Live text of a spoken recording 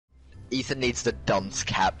Ethan needs the dunce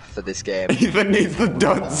cap for this game. Ethan needs the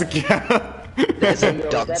dunce cap. There's a Yo, is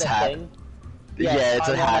dunce that a hat. thing? Yeah, Yes, it's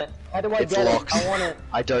I a want hat. it. How do I It's get locked. it? I want it.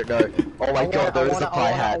 I don't know. Oh my god, there is the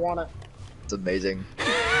pie hat. I want it. It's amazing.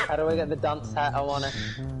 How do I get the dunce hat? I want it.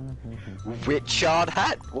 Witchard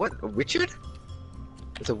hat? What? A Witchard?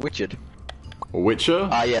 It's a Witchard. Witcher?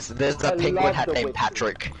 Ah yes, there's the I penguin love hat the named Witcher.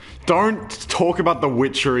 Patrick. Don't talk about the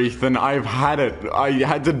Witcher, Ethan. I've had it. I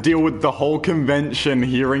had to deal with the whole convention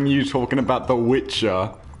hearing you talking about the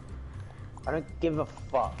Witcher. I don't give a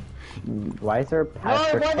fuck. Why is there a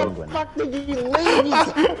Patrick Why the penguin? fuck did you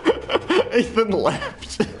leave? Ethan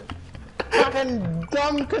left. Fucking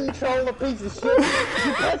dumb controller piece of shit.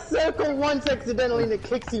 You press circle once accidentally and it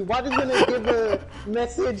kicks you. Why doesn't it give a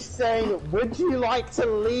message saying, would you like to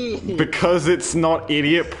leave? Because it's not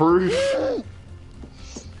idiot proof.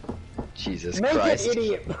 Jesus Make Christ. it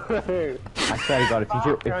idiot, bro. I swear to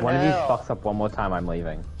God, if one of you hell. fucks up one more time, I'm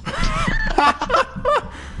leaving.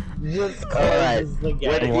 Just Alright, closes the when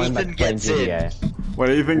game. Everyone Ethan that's playing gets in, GTA.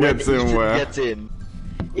 When Ethan when gets in Ethan where? gets in,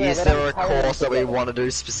 Yeah, is but there a I'm tired course that we of it. want to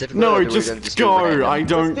do specifically? No, or do we just do go. random? I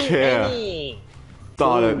don't Do care. any.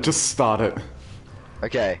 Start it. Just start it.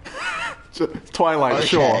 Okay. Twilight, Okay.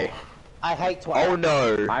 sure. I hate Twilight. Oh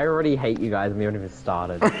no. I already hate you guys and we haven't even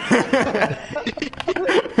started.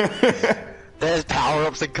 There's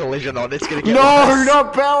power-ups and collision on. It's gonna get No, worse.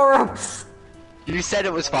 not power-ups! You said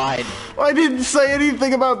it was fine. I didn't say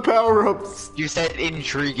anything about power-ups. You said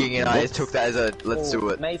intriguing, and I took that as a let's do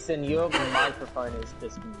it. Mason, your microphone is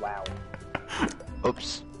just wow.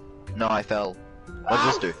 Oops. No, I fell. What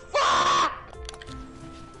does this do?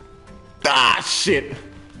 Ah, shit.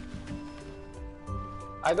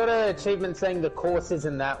 I got an achievement saying the course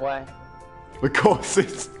isn't that way. The course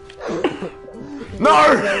is... They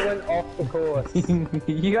No! went off the course.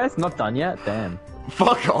 You guys not done yet? Damn.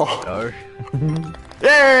 Fuck off. No.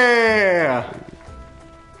 Yeah!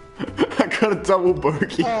 I got a double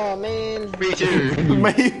bogey. Oh man. Me too.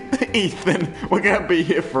 Me, Ethan, we're gonna be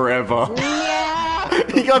here forever. Yeah.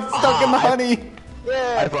 He got stuck in the honey.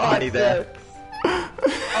 Yeah. I put honey there.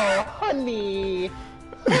 Oh, honey.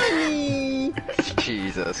 Honey.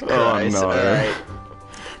 Jesus Oh Christ. no. Alright.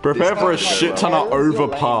 Prepare for a This shit ton of Where's your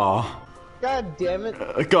over par. God damn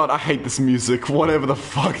it. God, I hate this music. Whatever the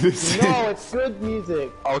fuck this is. No, it's good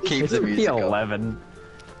music. I'll keep the music up. P11.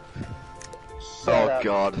 Shut Oh up.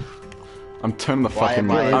 god. I'm turning the Why fucking.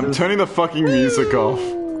 am I- I'm turning the fucking music off.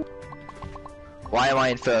 Why am I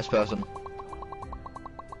in first person?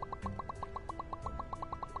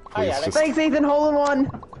 Hi, Please Alex. just- Thanks, Ethan, hole in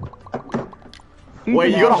one!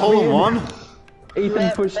 Wait, you got a hole in one? Ethan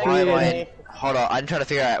Yeah, pushed Why me am I in. in... Hold on, I'm trying to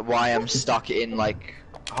figure out why I'm stuck in like...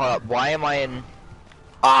 Hold up, why am I in...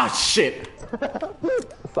 Ah, shit.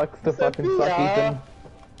 Sucks to fucking suck, Yeah. Ethan.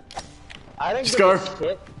 I don't Just give a go.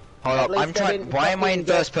 shit. Hold At up, least I'm I trying... didn't Why am I in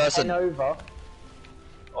fucking first get person? 10 over.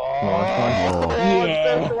 Oh,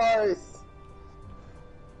 Yeah. So close.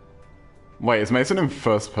 Wait, is Mason in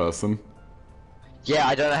first person? Yeah,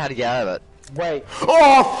 I don't know how to get out of it. Wait,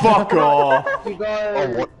 Oh, fuck off! you go...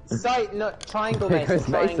 Oh, what? Sight, no, triangle, There Mason, goes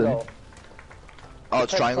Mason. triangle. Oh,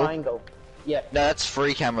 it's Press triangle? Yeah. No, that's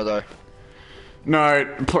free camera though. No,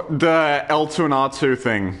 the L2 and R2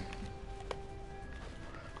 thing.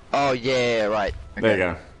 Oh, yeah, right. Okay. There you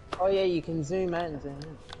go. Oh yeah, you can zoom out and zoom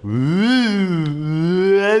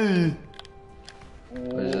in.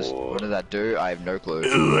 What is this? What does that do? I have no clue.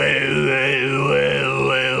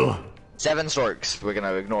 7 strokes. We're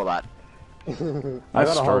gonna ignore that. I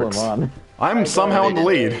got a hole in strokes. one. I'm somehow in the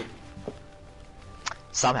lead.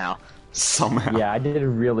 Somehow. Somehow. Yeah, I did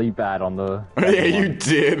really bad on the... Yeah, you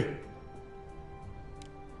did.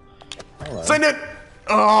 Send it!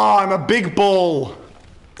 Oh, I'm a big ball.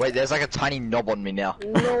 Wait, there's like a tiny knob on me now.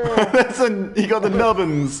 No. That's a, you got the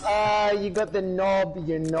nubbins. You got the knob,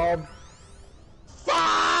 you knob.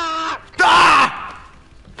 Fuck! Ah!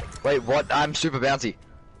 Wait, what? I'm super bouncy.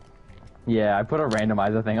 Yeah, I put a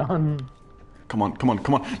randomizer thing on. Come on, come on,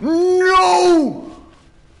 come on. No!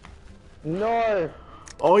 No.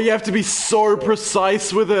 Oh, you have to be so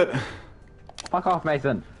precise with it. Fuck off,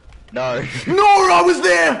 Mason. No. No, I was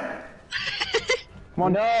there! Come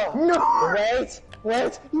on. No. No!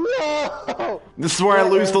 Wait. No. This is where I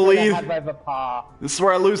lose the We're gonna lead. have over par. This is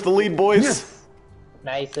where I lose the lead, boys.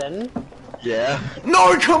 Mason. Yeah.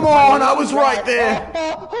 No, come on, I was right there.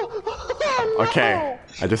 Oh, no. Okay,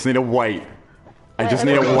 I just need to wait. I just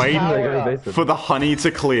need to wait for the honey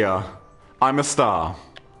to clear. I'm a star.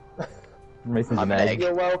 Mason's I'm an an egg. egg.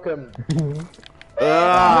 You're welcome.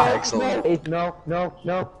 Ah, Excellent. No.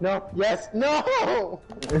 Yes. No.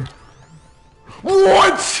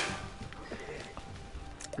 what?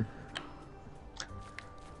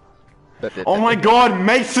 Oh my god,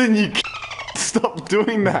 Mason, you stop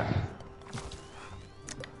doing that.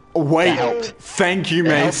 Oh, wait, helped. thank you, That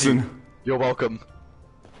helped Mason. you. You're welcome.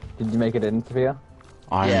 Did you make it in, Sophia?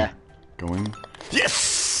 I'm Yeah. going.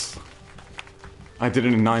 Yes! I did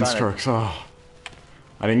it in 9 strokes. Oh,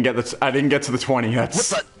 I didn't get the. I didn't get to the 20.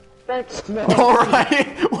 That's. What Thanks, man. All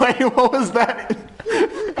right. Wait, what was that?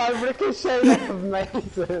 I ricocheted off of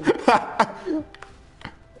Mason.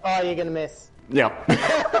 Oh, you're gonna miss. Yep.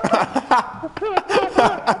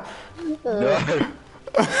 No.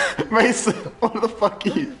 Mason, what the fuck are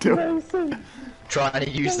you doing? Mason. Trying to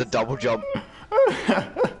use the double jump.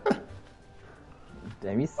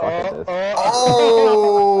 Damn, you suck at this.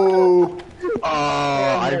 Oh!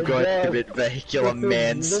 Oh, I'm my going to God. commit vehicular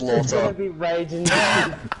This is gonna manslaughter. be raging.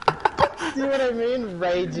 See what I mean?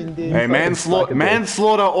 Raging, dude. Hey,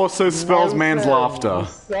 manslaughter also spells man's laughter. You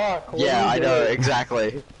suck. What Yeah, are I you know, doing?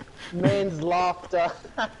 exactly. Man's laughter.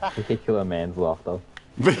 Particular man's laughter.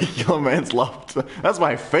 Vehicular man's laughter. That's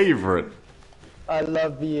my favorite. I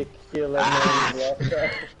love vehicular man's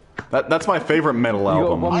laughter. That's my favorite metal You got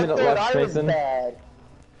album. 1 I minute thought left, I was Mason. bad.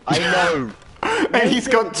 I know. And he's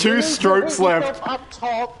got 2 strokes Put left. yourself up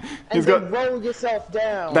top and He's then got- roll yourself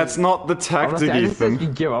down. That's not the tactic, Honestly, I just think you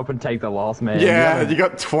Ethan. give up and take the last man. Yeah, you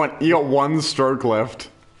got 20. You got 1 stroke left.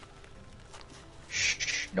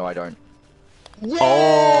 Shh. No, I don't. Yeah!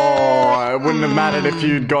 Oh, it wouldn't have mattered if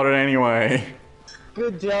you'd got it anyway.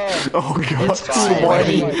 Good job. Oh god, It's fine.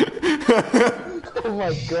 sweaty. Oh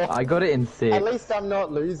my god. I got it in 6. At least I'm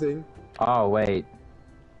not losing. Oh, wait.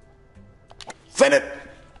 Send it.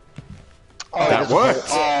 Oh, That there's a hole. worked.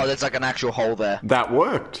 Oh, there's like an actual hole there. That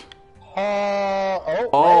worked. Oh,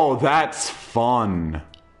 Oh, that's fun.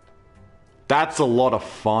 That's a lot of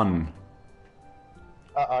fun.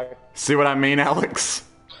 Uh-oh. See what I mean, Alex?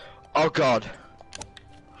 Oh god.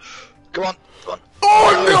 Go on. Go on.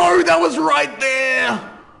 Oh no, that was right there!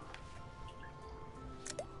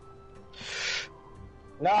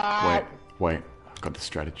 No! Wait, I've got the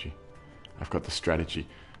strategy. I've got the strategy.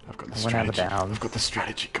 I've got the I wanna have a strategy. down. I've got the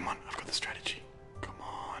strategy. Come on, I've got the strategy. Come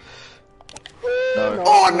on. No.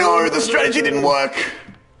 Oh no, the strategy didn't work!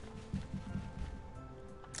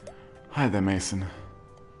 Hi there, Mason.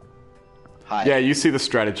 Hi. Yeah, you see the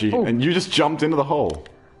strategy, and you just jumped into the hole.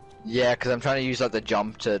 Yeah, because I'm trying to use like the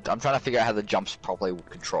jump to. I'm trying to figure out how the jumps properly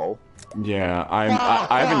control. Yeah, I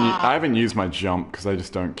haven't used my jump because I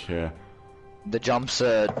just don't care. The jumps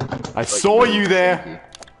are. I saw you there.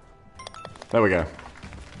 There we go.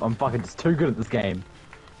 I'm fucking just too good at this game.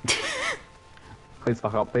 Please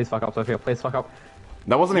fuck up, Sophia, please fuck up.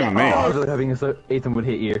 That wasn't even me. I was really hoping Ethan would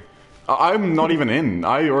hit you. I'm not even in.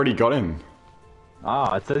 I already got in.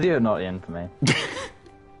 Ah, it says you're not in for me.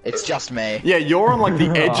 It's just me. Yeah, you're on like the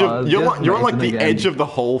edge Aw, of you're just you're on like Mason the again. edge of the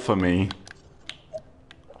hole for me.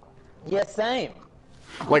 Yeah, same.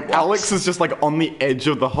 Like Alex is just like on the edge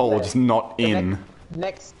of the hole, just not in.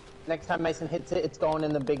 Next time Mason hits it, it's going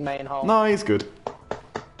in the big main hole. No, he's good.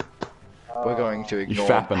 We're going to ignore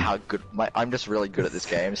fapping. how good. I'm just really good at this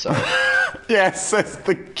game, so. Yes, says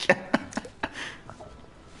the cat.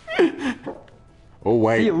 Oh See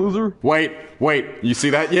wait, you, loser. wait. You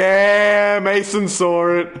see that? Yeah, Mason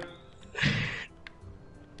saw it.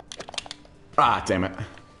 Ah, damn it.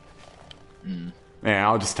 Yeah,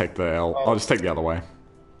 I'll just take the L. I'll just take the other way.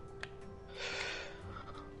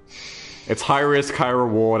 It's high risk, high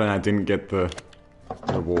reward, and I didn't get the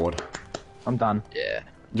reward. I'm done. Yeah.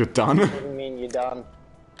 You're done? What do you mean you're done?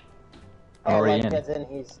 Oh, Already like in. as in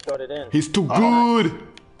he's got it in. He's too good!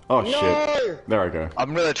 Oh No! shit. There I go.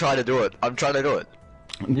 I'm really trying to do it. I'm trying to do it.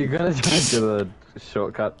 You're gonna try to do the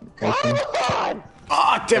shortcut. Mason. God!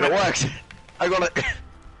 Ah, damn It it! worked. I got it.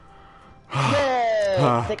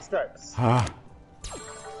 Yeah! 6 strokes. Ah.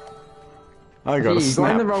 I got a You're snap.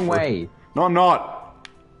 going the wrong way. No, I'm not.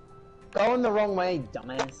 Going the wrong way,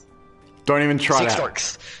 dumbass. Don't even try 6 that.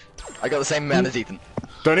 strokes. I got the same amount as Ethan.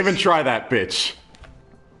 Don't even try that, bitch.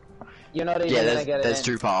 You're not even Yeah, gonna get it there's in.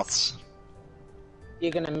 2 paths.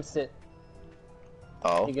 You're gonna miss it.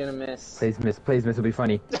 Oh. You're gonna miss. Please miss, it'll be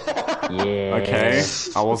funny. Yeah. Okay.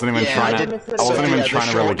 I wasn't even Yeah, trying I to. did- I wasn't even Sophia, trying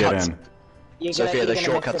the to really get shortcuts. in. You're Sophia, you're the miss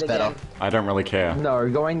shortcut's it better. again. I don't really care. No,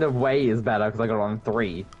 going the way is better because I got it on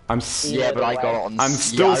 3. Yeah, but I got it on. I'm yeah,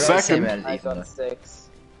 still I got the same second. amount as I Ethan. got 6.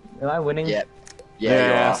 Am I winning? Yeah. Yeah, Yeah,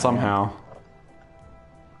 you are. somehow.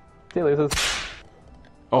 See you, losers.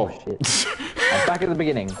 Oh. shit. I'm back at the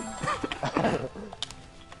beginning.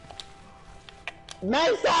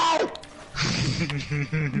 Mason!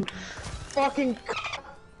 Fucking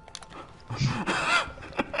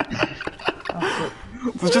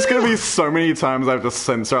There's just gonna be so many times I have to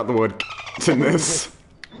censor out the word in this.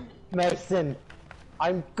 Mason.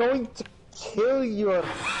 I'm going to kill your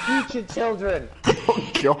future children.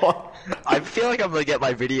 Oh god. I feel like I'm gonna get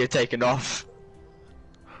my video taken off.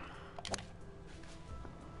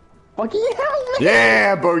 Fucking hell, man!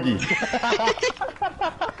 Yeah, bogey.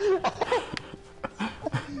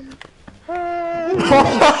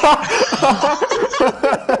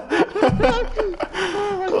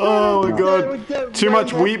 Oh my god. Too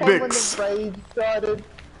much wheat bix.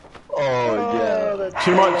 Oh yeah.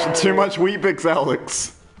 Too much wheat bix,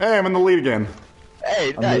 Alex. Hey, I'm in the lead again.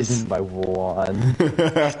 Hey, I'm nice. losing by 1. Wait,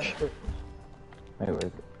 where is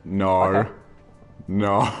it? No. Okay.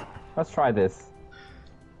 No. Let's try this.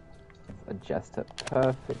 Let's adjust it.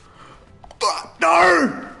 Perfect.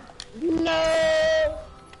 No! No!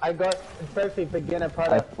 I got perfect beginner I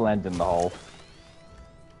product. landed in the hole.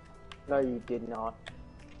 No, you did not.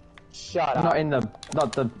 Shut up. Not in the,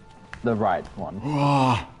 not the right one.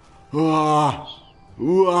 Ah. Ah.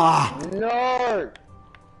 Ah. No!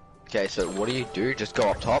 Okay, so what do you do? Just go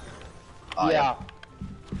up top? Oh, Yeah.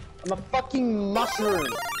 I'm a fucking mushroom.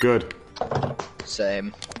 Good.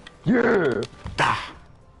 Same. Yeah! Ah.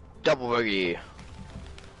 Double bogey.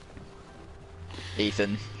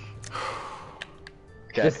 Ethan.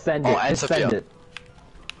 Okay. Just send it, and just send Sophia. it.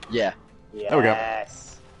 Yeah. Yes. There we go.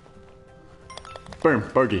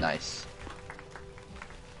 Boom, bogey. Nice.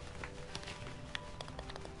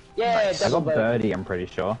 Yeah, Nice. I double got bird. birdie, I'm pretty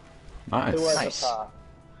sure. Nice. Who was Nice. the car?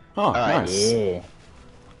 Oh, Alright. nice. Yeah.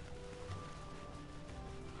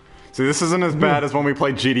 See, this isn't as bad as when we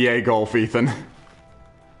played GTA Golf, Ethan.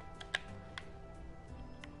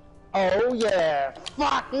 Oh yeah.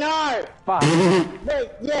 Fuck no! Fuck. Wait,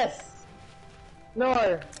 yes! No!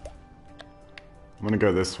 I'm gonna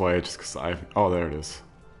go this way just because I... Oh, there it is.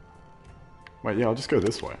 Wait, yeah, I'll just go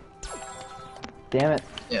this way. Damn it.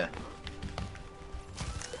 Yeah.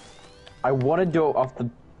 I want to do it off the...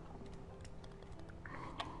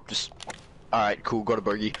 Just. Alright, cool, got a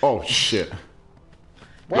bogey. Oh, shit.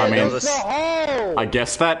 Where mean- is the hole? I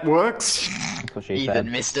guess that works. That's what she Ethan said.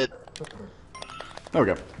 missed it. There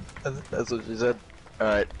we go. That's what she said.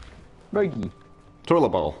 Alright. Bogey. Toilet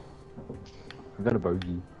bowl. I got a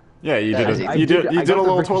bogey. Yeah, you That did is a, easy. you did I a got the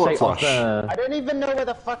little toilet ricochet off flush. I don't even know where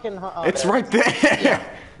the fucking hole. Oh, It's there. right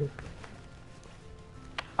there.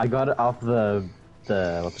 I got it off the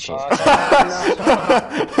what's it called?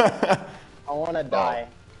 I wanna die.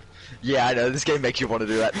 Yeah, I know, this game makes you want to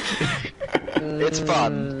do that. It's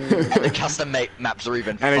fun. And the custom maps are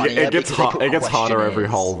even And funnier it gets because they hard. put It gets harder every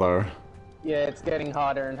questionnaires. hole, though. Yeah, it's getting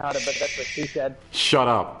harder and harder, but that's what she said. Shut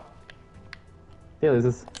up. Here,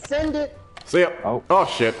 losers. Send it! See ya. Oh. Oh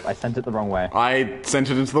shit. I sent it the wrong way. I sent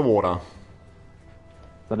it into the water.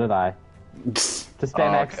 So did I. Psst. To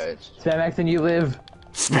Spam Oh, X. okay. Spam X and you live.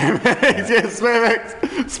 Spam X, yeah, Spam X,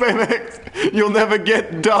 Spam X. You'll never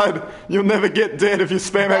get done. You'll never get dead if you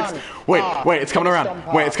Spam X. Wait, wait, it's coming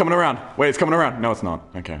around. Wait, it's coming around. Wait, it's coming around. No, it's not.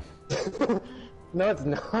 Okay. No, it's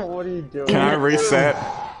not. What are you doing? Can I reset?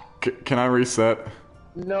 Can I reset?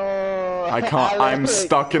 No. I can't. I'm Alex,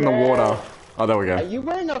 stuck in the no. water. Oh, there we Are go. you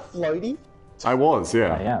wearing a floaty? I was, I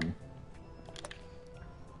yeah. am.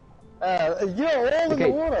 You're all in Okay. the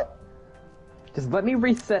water. Just let me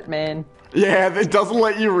reset, man. Yeah, it doesn't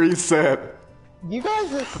let you reset. You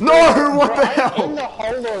guys are still No, what the right hell? in the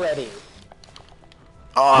hole already.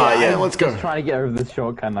 Oh, yeah, let's go. Just trying to get over this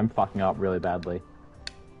shortcut and I'm fucking up really badly.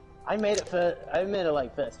 I made it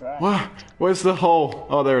like first, right? What? Where's the hole?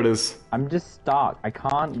 Oh, there it is. I'm just stuck. I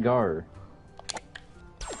can't go.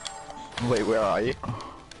 Wait, where are you?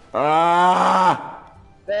 Ah!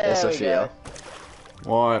 There Yes, we Sophia. go.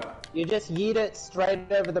 What? You just yeet it straight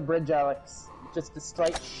over the bridge, Alex. Just a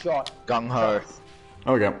straight shot. Gung ho.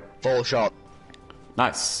 Okay. Full shot.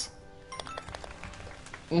 Nice.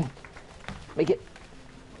 Make it.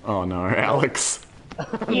 Oh no, Alex. No.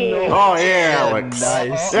 Oh yeah, Alex.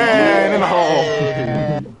 Nice. Yeah, in the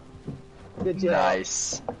hole. Good job.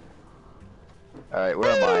 Nice. Alright,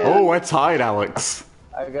 where am I? Oh, we're tied, Alex.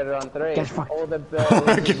 I got it on 3. Get fucked. All the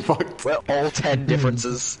birds. Get fucked. We're all 10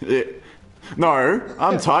 differences. Yeah. No,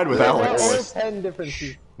 I'm tied with We're all Alex. 10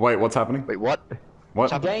 differences. Wait, what's happening? Wait, what?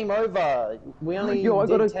 What? Game over. We only Yo, I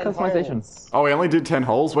got did a 10 customization. holes. Oh, we only did 10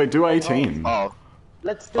 holes? Wait, do 18. Oh,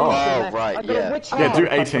 Let's do Oh. it. Oh, Max. right, I got yeah. a witch Yeah, hat. do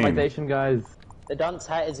 18. Customization, guys. The dunce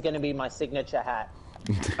hat is going to be my signature hat.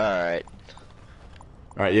 alright.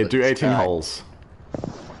 Alright, yeah, do 18 Alright. holes.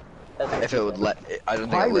 That's what If she it would said. let. I don't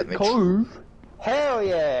think it'll let me. Hell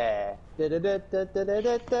yeah!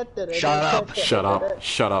 Shut up. Shut up.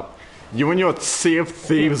 Shut up. You and your Sea of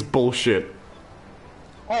Thieves bullshit.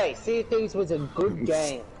 Hey, Sea of Thieves was a good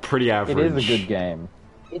game. Pretty It average. is a good game.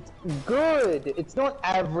 It's good. It's not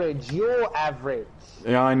average. You're average.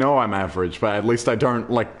 Yeah, I know I'm average, but at least I don't,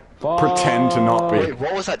 like, pretend to not be. Wait,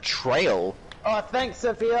 what was that trail? Oh, thanks,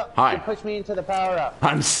 Sophia. Hi. You pushed me into the power up.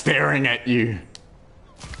 I'm staring at you.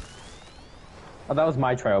 Oh, that was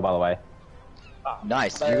my trail, by the way.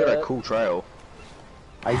 Nice, you got a cool trail.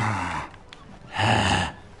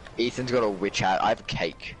 Ethan's got a witch hat. I have a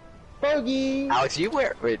cake. Bogey. Alex, you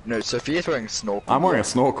wear? Wait, no. Sophia's wearing a snorkel. I'm wearing a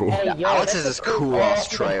snorkel. Hey, yo, Alex that's has this a cool ass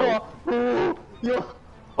trail. Yo,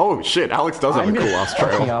 Oh shit, Alex does have a cool ass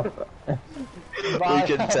Fucking trail. up. We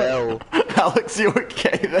can tell. Alex, you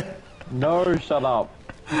okay there? No, shut up.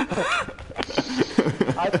 I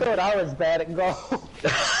thought I was bad at golf.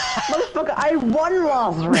 Motherfucker, I won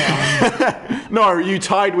last round. No, you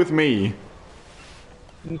tied with me.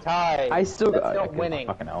 You tied. I still That's got not winning.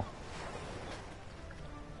 Fucking hell.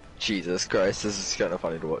 Jesus Christ, this is kind of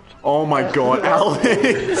funny to watch. Oh my god,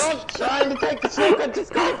 Alex! Stop trying to take the shortcut.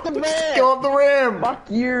 Just go off the man. Go up the rim!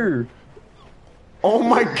 Fuck you. Oh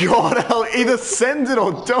my god, Alex! Either send it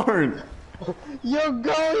or don't! You're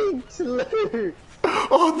going to lose.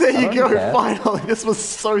 Oh, there you don't go, care. finally! This was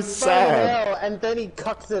so sad! Hell, and then he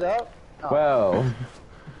cucks it up. Well,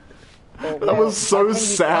 That was so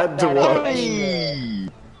sad to watch. Hey!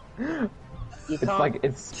 it's like,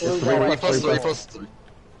 it's 3 3 plus 3 plus 3 plus... plus 3.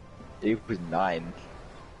 It was 9.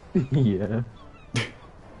 Yeah.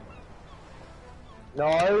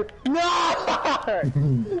 No. No!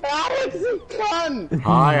 Alex, you cunt!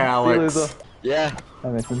 Hi, loser. Alex. Yeah.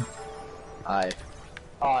 I'm missing. Hi.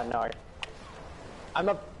 Oh, no. I'm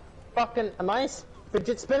a fucking... Am I a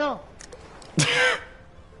fidget spinner?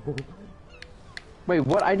 Wait,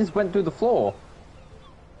 what? I just went through the floor.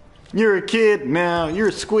 You're a kid now, you're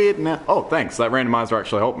a squid now. Oh, thanks, that randomizer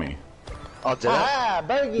actually helped me. Oh, did it? Ah,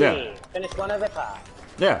 bogey! Yeah. Finish one over 5.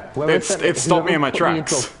 Yeah, Whoever it sent- stopped me in my whoever put me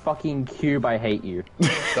into a tracks. fucking cube, I hate you.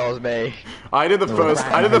 That was me. I did the first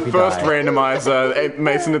hope you die. randomizer,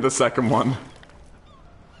 Mason did the second one.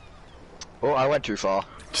 Oh, I went too far.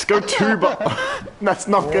 Just go 2 bars. That's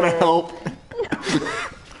not gonna help.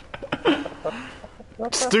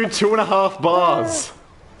 Just do 2.5 bars.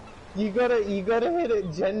 You gotta hit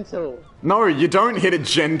it gentle. No, you don't hit it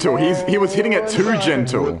gentle. He was hitting it too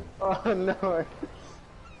gentle. Oh no.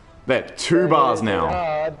 There, 2 bars now.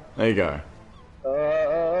 Hard. There you go.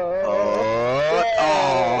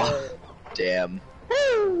 Oh, damn.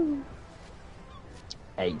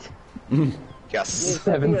 8. Yes.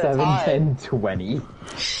 7, 7, 10, 20.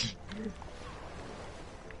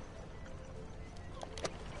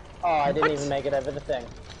 Oh, I didn't even make it over the thing.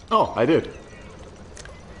 Oh, I did.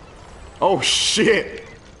 Oh shit!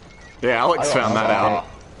 Yeah, Alex found that out.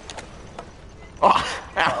 Oh,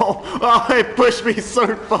 ow! Oh, it pushed me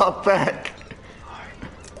so far back.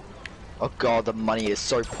 Oh god, the money is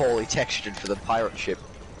so poorly textured for the pirate ship.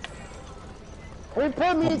 Who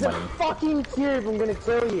put me into fucking cube? I'm gonna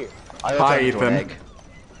kill you. I Hi, turned into an Ethan. egg.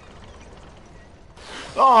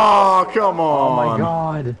 Oh, come Oh on. my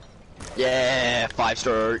god. Yeah, 5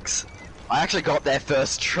 strokes. I actually got there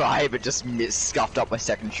first try, but just scuffed up my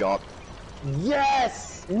second shot.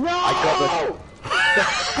 Yes! No!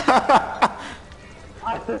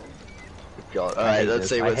 I God. Alright, let's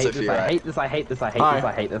see I what hate this, Sophia I at. hate this, I hate this, I hate Hi. this,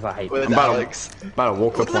 I hate this, I hate Where's this. Alex? About to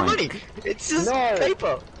walk the Look at the plank. money! It's just No.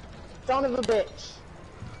 paper! Son of a bitch.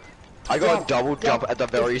 I got Jump, a double jump at the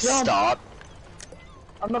very just jump. start.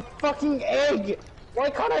 I'm a fucking egg! Why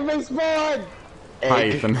can't I respawn? Hi,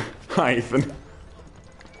 Egg. Ethan. Hi, Ethan.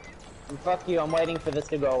 And fuck you, I'm waiting for this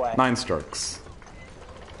to go away. 9 strokes.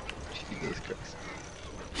 Jesus Christ.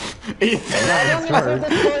 Ethan! I don't know if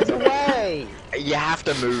this goes away! You have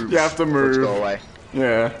to move. You have to for it move. go away.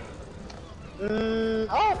 Yeah.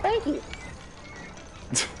 Oh, thank you.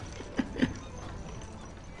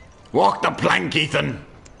 Walk the plank, Ethan!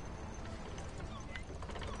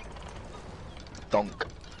 Donk.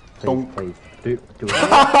 Donk. Please, do it.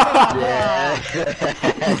 Yeah.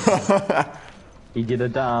 He did a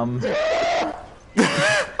dumb.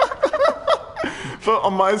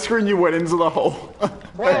 On my screen, you went into the hole.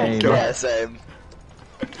 Same. Yeah, same.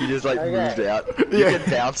 You just like Okay. moved out. You Yeah. can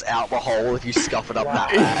bounce out the hole if you scuff it up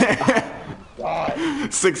that bad.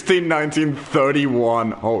 God. 16, 19,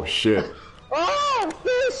 31. Oh shit. Oh,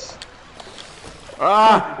 fish!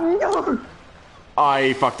 Ah! No!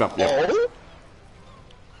 I fucked up. Yeah. Oh?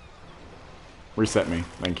 Reset me.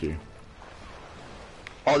 Thank you.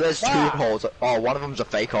 Oh, there's 2 Ah. holes. Oh, one of them's a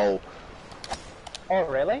fake hole. Oh,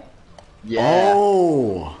 really? Yeah.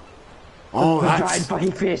 Oh! Oh, Giant that's...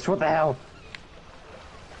 fucking fish, what the hell?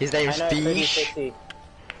 His I name's know, pretty Fish. fishy.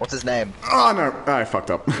 What's his name? Oh no, I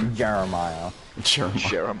fucked up. Jeremiah. Jeremiah.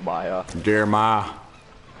 Jeremiah. Jeremiah.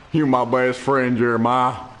 You my best friend,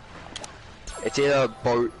 Jeremiah. It's either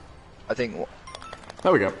boat. I think.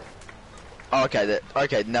 There we go. Oh, okay,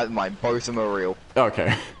 okay, never mind. Both of them are real.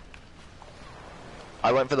 Okay.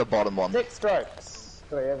 I went for the bottom one. 6 strokes.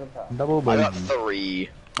 3 of a par. Double I bogey. got 3.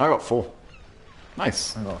 I got 4.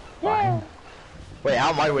 Nice. I got 5. Wait, how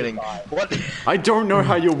am I winning? What? I don't know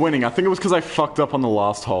how you're winning. I think it was because I fucked up on the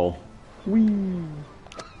last hole. Whee!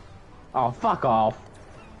 Oh, fuck off.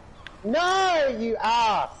 No, you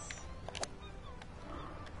ass!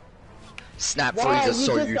 Snap Why? freeze is You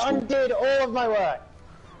so just useful. undid all of my work.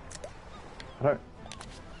 I don't...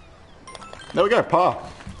 There we go, par.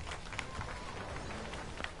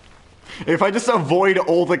 If I just avoid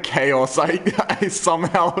all the chaos, I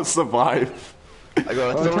somehow survive. I got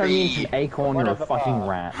Well, a turn me into 3. an acorn, you're a fucking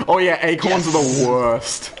rat. Oh yeah, acorns Yes. are the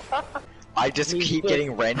worst. I just keep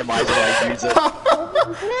getting randomized when I use it. What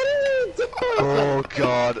are you doing? Oh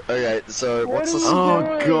god. Okay, so What what's are the... you Oh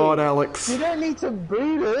doing? god, Alex. You don't need to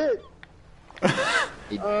boot it.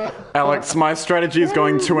 Alex, my strategy is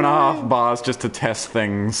going 2.5 bars just to test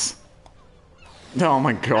things. Oh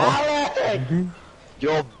my god. Alex!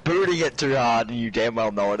 You're booting it too hard and you damn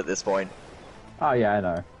well know it at this point. Oh yeah, I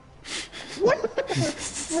know. What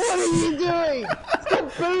are you doing?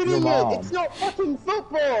 Stop booting Your mom. it! It's not fucking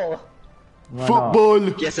football! Why not? Football!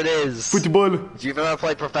 Yes, it is. Football! If you've ever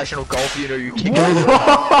played professional golf, you know you kick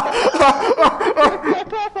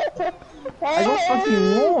I got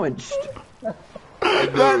fucking launched.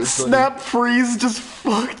 That snap freeze just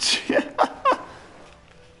fucked you.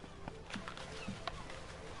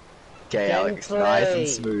 Okay, Alex, nice and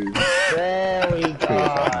smooth. There we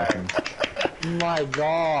go. My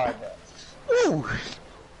god.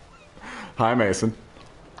 Hi, Mason.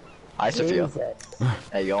 Hi, Sophia. Jesus.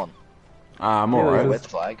 How you going? I'm Yeah, alright. With the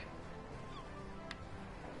flag.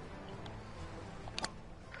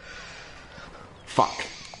 Fuck.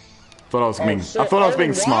 Thought I was being. Shit, I thought I was being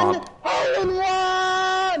hole in smart. one? Hole in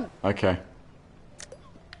one! Okay.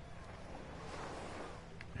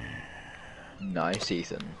 Nice,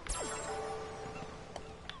 Ethan.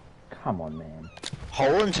 Come on, man.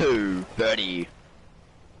 Hole in 2, birdie.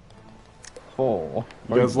 4.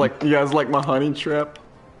 You guys like my honey trap?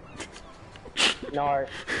 No.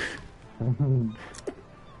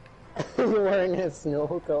 You're wearing a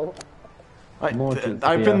snorkel. Launches,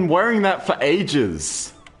 I've yeah. been wearing that for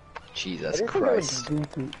ages. Jesus I didn't think it was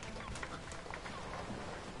Christ.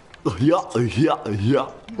 Yeah,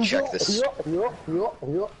 yeah. Check this.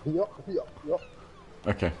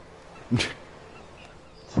 Okay.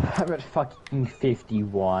 I'm at fucking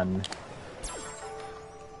 51.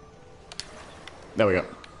 There we go.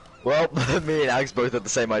 Well, me and Alex both had the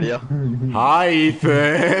same idea. Hi,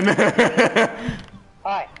 Ethan.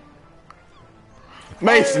 Hi.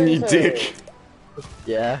 Mason, you dick.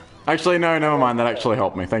 Yeah. Actually, no, never mind. That actually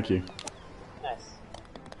helped me. Thank you. Nice.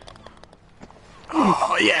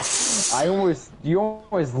 Oh, yes. You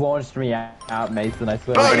almost launched me out, Mason, I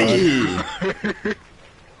swear. to God. Birdie.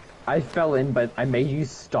 I fell in, but I made you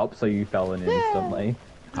stop so you fell in instantly.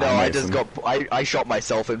 No, Hi, I just Mason. got... I shot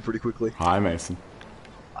myself in pretty quickly. Hi, Mason.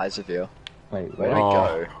 Hi, Sophia. Wait, Where wait. do we Oh,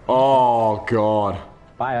 go? oh, God.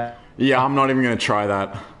 Bye. Yeah, I'm not even gonna try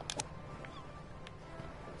that.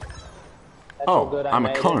 That's all Oh, good, I I'm a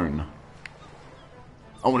made it. cone.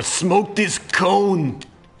 I want to smoke this cone.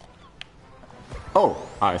 Oh,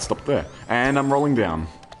 I stopped there, and I'm rolling down.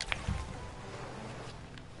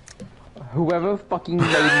 Whoever fucking made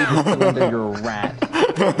me the cylinder, you're a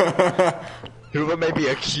rat. Whoever made me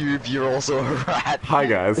a cube, you're also a rat. Hi,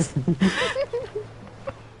 guys.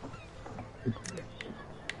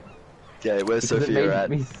 Okay, where's Because it Sophia made at?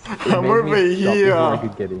 me- it I'm made over me stop here. before I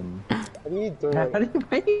could get in. What are you doing? How do you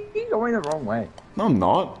make you going the wrong way? No, I'm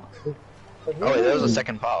not. Oh wait, there was a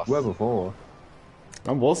second path. Where before?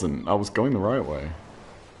 I wasn't. I was going the right way.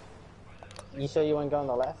 You sure you weren't going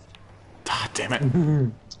the left? Ah, damn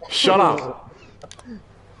it. Shut up.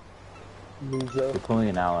 Loser. You're calling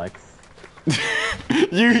an Alex.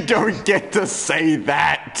 You don't get to say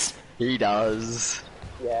that. He does.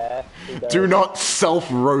 Yeah. he does. Do not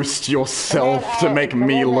self-roast yourself Come on, to Alex, make come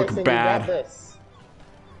me on, look Mason, you got bad. this.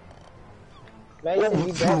 Mason,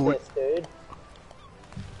 you got this, dude.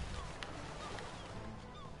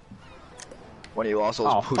 One of you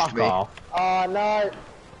assholes Oh, pushed fuck me. off. Oh no.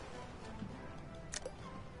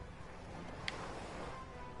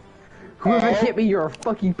 Whoever hit me, you're a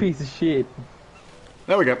fucking piece of shit.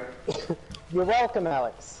 There we go. You're welcome,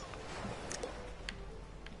 Alex.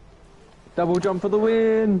 Double jump for the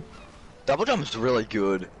win. Double jump's really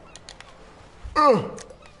good. Ugh.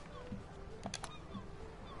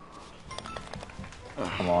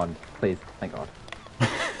 Come on, please, thank God.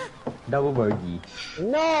 Double bogey.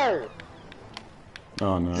 No!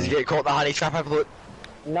 Oh no. Did you get caught in the honey trap I put?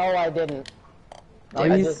 No, I didn't. Oh,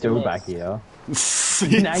 I he's just still missed. back here. He's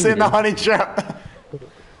Now you in the did. honey trap.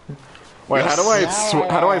 Wait, Yes.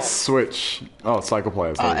 how do I switch? Oh, cycle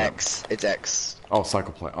players. There we go. X. It's X. Oh,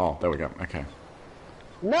 cycle play. Oh, there we go. Okay.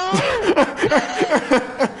 No!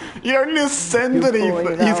 You don't ascend You're anything. pulling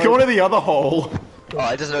it He's out. going to the other hole. Oh,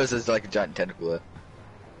 I just noticed there's like a giant tentacle there.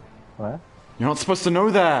 What? You're not supposed to know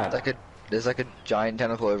that. There's like a giant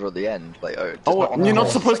tentacle over at the end. Like, oh, just Oh, not on the you're not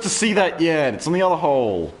hole. supposed to see that yet. It's on the other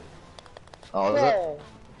hole. Oh, is it?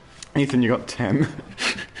 Yeah. Ethan, you got 10.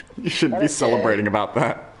 You shouldn't be Okay. celebrating about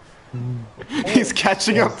that. He's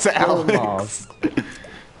catching up to still Alex.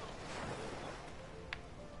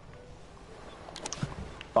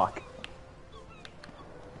 Fuck.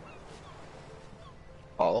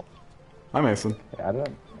 Oh. Hi, Mason. Yeah, I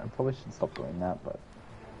probably should stop doing that, but...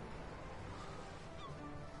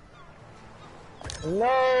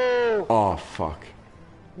 No! Oh, fuck.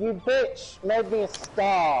 You bitch made me a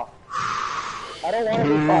star. I don't want to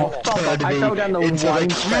be famous. Fuck, I fell down the Into wine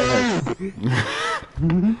the crevice.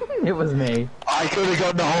 It was me. I could have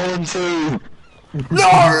gotten the hole in two.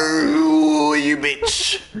 No, you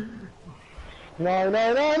bitch. No,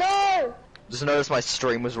 no, no, no! Just noticed my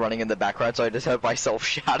stream was running in the background, so I just heard myself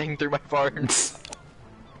shouting through my phone.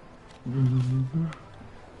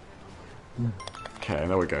 Okay,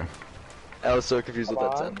 there we go. I was so confused Come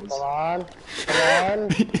what that on, sound was. come on, come on.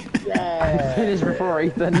 Yeah. Finish before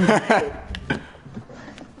Ethan.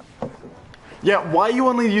 Yeah, why are you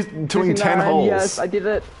only doing 10 59, holes? Yes, I did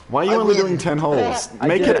it. Why are you I only win. doing 10 holes? I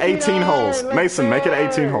Make did it it. 18 holes. Let's Mason, make it go.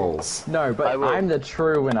 18 holes. No, but I will. I'm the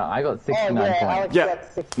true winner. I got Oh 69 yeah, points. Alex Yeah,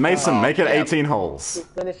 got 69. Mason, make it yeah. 18 holes.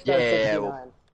 Finished Yeah, on yeah, yeah, 69.